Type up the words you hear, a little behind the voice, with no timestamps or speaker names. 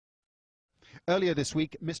Earlier this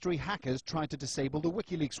week, mystery hackers tried to disable the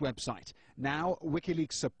Wikileaks website. Now,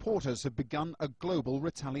 Wikileaks supporters have begun a global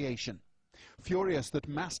retaliation. Furious that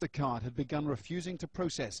MasterCard had begun refusing to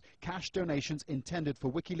process cash donations intended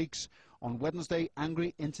for Wikileaks, on Wednesday,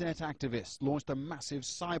 angry internet activists launched a massive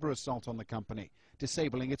cyber assault on the company,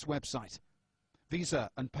 disabling its website. Visa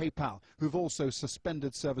and PayPal, who've also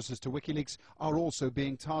suspended services to Wikileaks, are also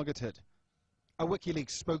being targeted. A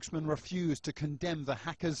Wikileaks spokesman refused to condemn the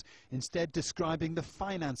hackers, instead describing the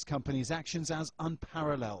finance company's actions as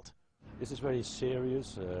unparalleled. This is very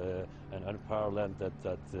serious and unparalleled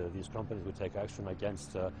that these companies will take action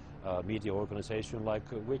against a media organization like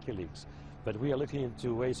Wikileaks. But we are looking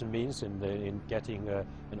into ways and means in getting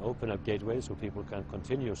an open-up gateway so people can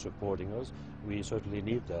continue supporting us. We certainly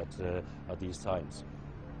need that at these times.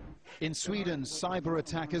 In Sweden, cyber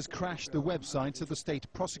attackers crashed the websites of the state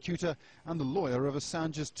prosecutor and the lawyer of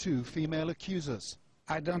Assange's two female accusers.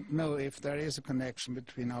 I don't know if there is a connection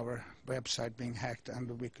between our website being hacked and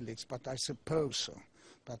the Wikileaks, but I suppose so.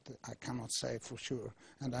 But I cannot say for sure.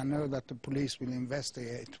 And I know that the police will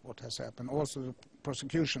investigate what has happened. Also, the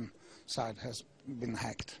prosecution side has been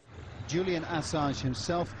hacked. Julian Assange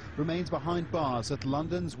himself remains behind bars at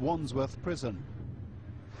London's Wandsworth prison.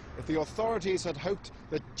 If the authorities had hoped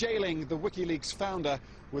that jailing the Wikileaks founder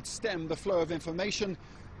would stem the flow of information,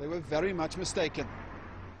 they were very much mistaken.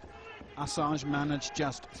 Assange managed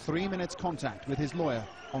just 3 minutes contact with his lawyer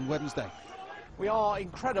on Wednesday. We are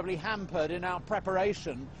incredibly hampered in our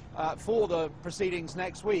preparation for the proceedings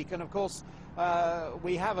next week, and of course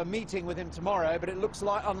we have a meeting with him tomorrow, but it looks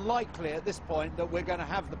unlikely at this point that we're going to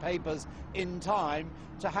have the papers in time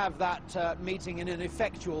to have that meeting in an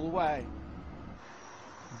effectual way.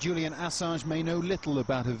 Julian Assange may know little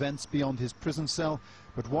about events beyond his prison cell,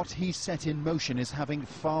 but what he set in motion is having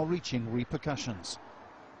far-reaching repercussions.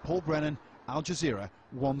 Paul Brennan, Al Jazeera,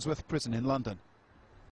 Wandsworth Prison in London.